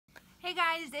Hey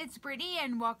guys, it's Brittany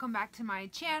and welcome back to my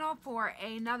channel for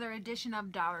another edition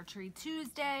of Dollar Tree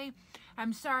Tuesday.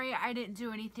 I'm sorry I didn't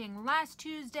do anything last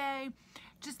Tuesday.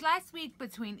 Just last week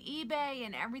between eBay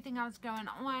and everything else going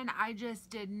on, I just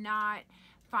did not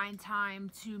find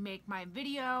time to make my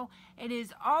video. It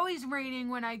is always raining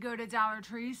when I go to Dollar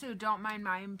Tree, so don't mind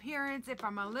my appearance. If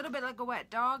I'm a little bit like a wet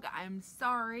dog, I'm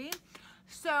sorry.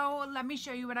 So let me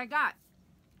show you what I got.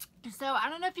 So I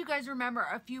don't know if you guys remember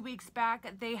a few weeks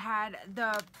back they had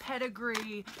the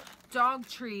Pedigree dog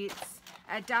treats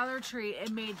at Dollar Tree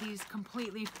and made these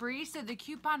completely free. So the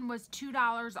coupon was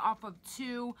 $2 off of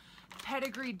 2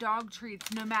 Pedigree dog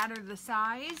treats no matter the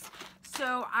size.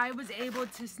 So I was able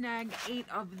to snag 8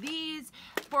 of these.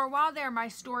 For a while there my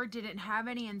store didn't have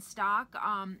any in stock.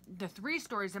 The 3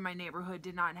 stores in my neighborhood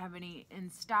did not have any in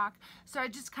stock. So I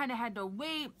just kind of had to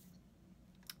wait.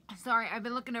 Sorry, I've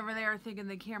been looking over there thinking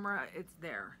the camera, it's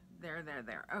there.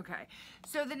 There. Okay.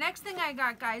 So the next thing I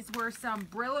got, guys, were some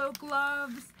Brillo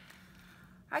gloves.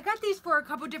 I got these for a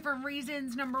couple different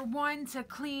reasons. Number 1, to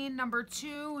clean. Number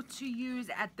 2, to use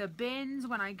at the bins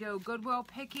when I go Goodwill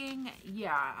picking.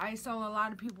 Yeah, I saw a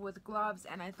lot of people with gloves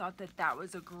and I thought that that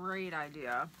was a great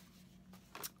idea.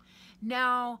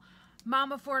 Now,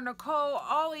 Mama for Nicole,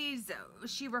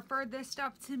 she referred this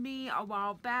stuff to me a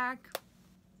while back.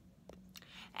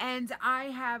 And I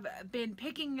have been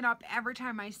picking it up every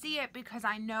time I see it because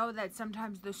I know that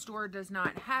sometimes the store does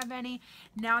not have any.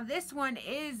 Now this one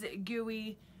is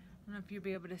gooey. I don't know if you'll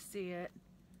be able to see it.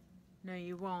 No,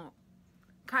 you won't.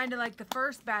 Kind of like the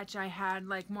first batch I had,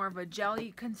 like more of a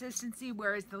jelly consistency,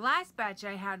 whereas the last batch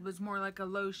I had was more like a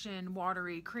lotion,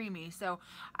 watery, creamy. So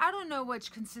I don't know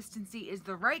which consistency is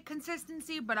the right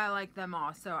consistency, but I like them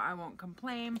all, so I won't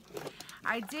complain.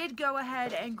 I did go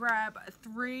ahead and grab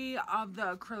 3 of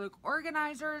the acrylic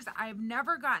organizers. I've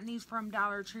never gotten these from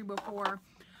Dollar Tree before.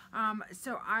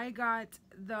 So I got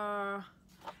the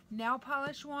nail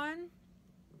polish one.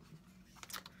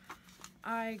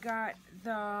 I got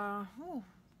the,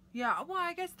 yeah, well,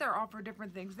 I guess they're all for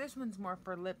different things. This one's more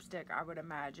for lipstick, I would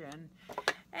imagine.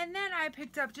 And then I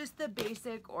picked up just the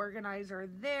basic organizer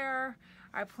there.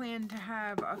 I plan to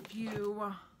have a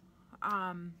few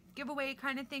giveaway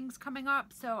kind of things coming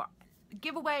up. So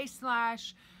giveaway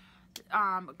slash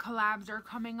collabs are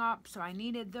coming up, so I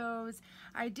needed those.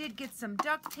 I did get some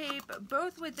duct tape,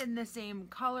 both within the same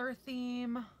color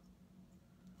theme.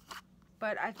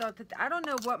 But I thought that, I don't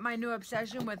know what my new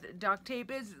obsession with duct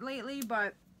tape is lately,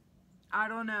 but I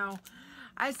don't know.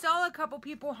 I saw a couple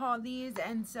people haul these,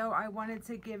 and so I wanted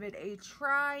to give it a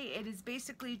try. It is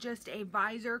basically just a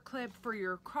visor clip for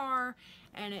your car,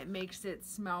 and it makes it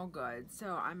smell good.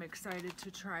 So I'm excited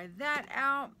to try that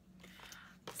out.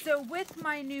 So with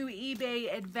my new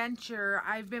eBay adventure,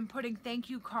 I've been putting thank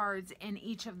you cards in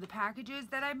each of the packages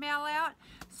that I mail out.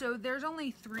 So there's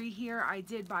only 3 here. I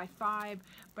did buy 5,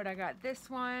 but I got this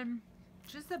one.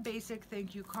 Just the basic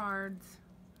thank you cards.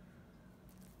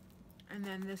 And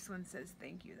then this one says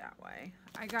thank you that way.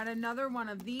 I got another one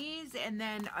of these and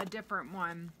then a different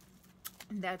one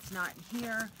that's not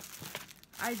here.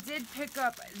 I did pick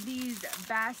up these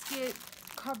basket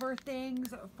cover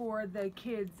things for the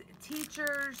kids'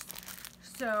 teachers.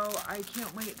 So I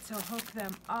can't wait to hook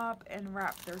them up and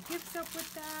wrap their gifts up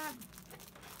with that.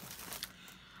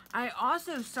 I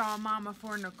also saw Mama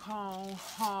for Nicole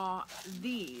haul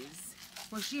these.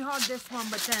 Well, she hauled this one,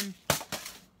 but then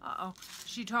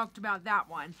she talked about that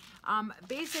one.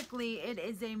 Basically, it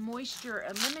is a moisture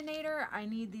eliminator. I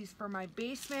need these for my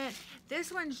basement.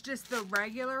 This one's just the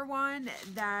regular one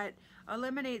that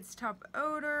eliminates tough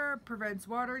odor, prevents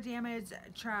water damage,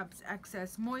 traps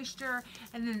excess moisture.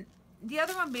 And then the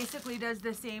other one basically does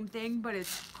the same thing, but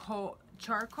it's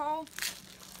charcoal.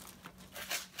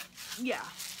 Yeah,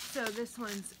 so this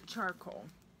one's charcoal.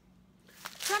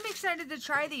 So I'm excited to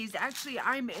try these. Actually,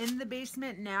 I'm in the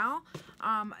basement now,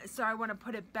 so I want to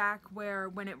put it back where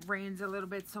when it rains a little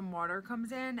bit, some water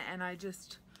comes in, and I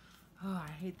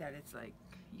hate that. It's like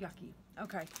yucky.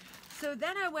 Okay, so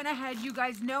then I went ahead. You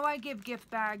guys know I give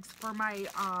gift bags for my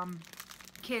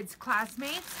kids'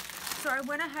 classmates, so I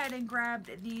went ahead and grabbed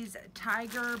these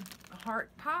Tiger Heart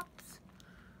Pops.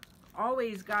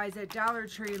 Always, guys, at Dollar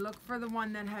Tree, look for the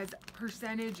one that has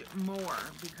percentage more,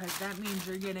 because that means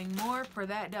you're getting more for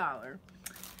that dollar.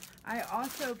 I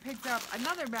also picked up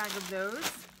another bag of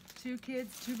those. 2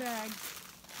 kids, 2 bags.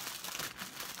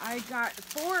 I got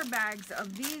 4 bags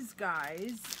of these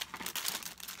guys.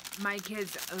 My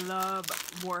kids love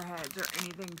Warheads or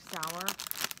anything sour,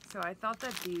 so I thought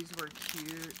that these were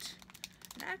cute.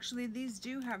 And actually, these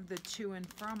do have the to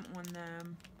and from on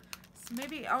them.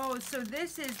 maybe, oh, so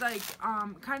this is like,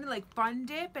 kind of like Fun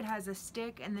Dip. It has a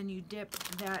stick and then you dip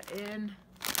that in.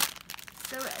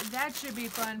 So that should be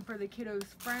fun for the kiddos'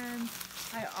 friends.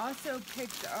 I also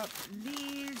picked up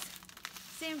these.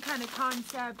 Same kind of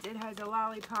concept. It has a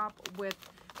lollipop with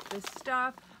the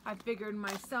stuff. I figured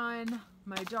my son,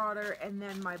 my daughter, and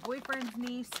then my boyfriend's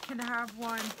niece can have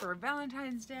one for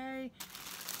Valentine's Day.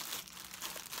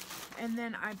 And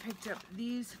then I picked up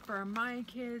these for my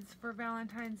kids for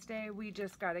Valentine's Day. We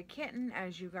just got a kitten,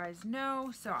 as you guys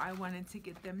know, so I wanted to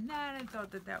get them that. I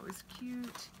thought that that was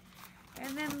cute.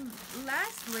 And then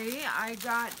lastly, I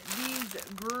got these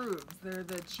grooves. They're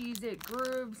the Cheez-It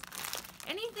grooves.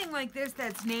 Anything like this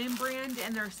that's name brand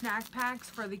and they're snack packs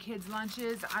for the kids'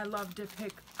 lunches, I love to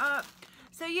pick up.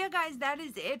 So yeah, guys, that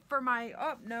is it for my,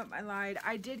 oh, nope, I lied.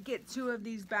 I did get 2 of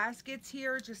these baskets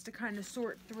here just to kind of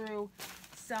sort through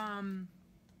some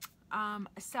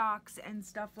socks and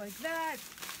stuff like that.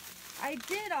 I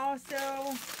did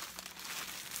also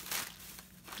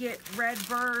get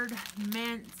Redbird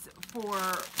mints for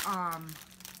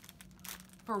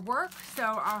work,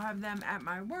 so I'll have them at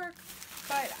my work,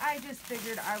 but I just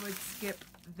figured I would skip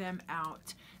them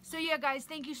out. So yeah, guys,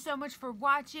 thank you so much for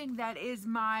watching. That is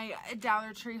my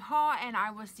Dollar Tree haul, and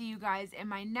I will see you guys in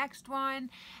my next one.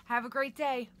 Have a great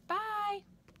day. Bye.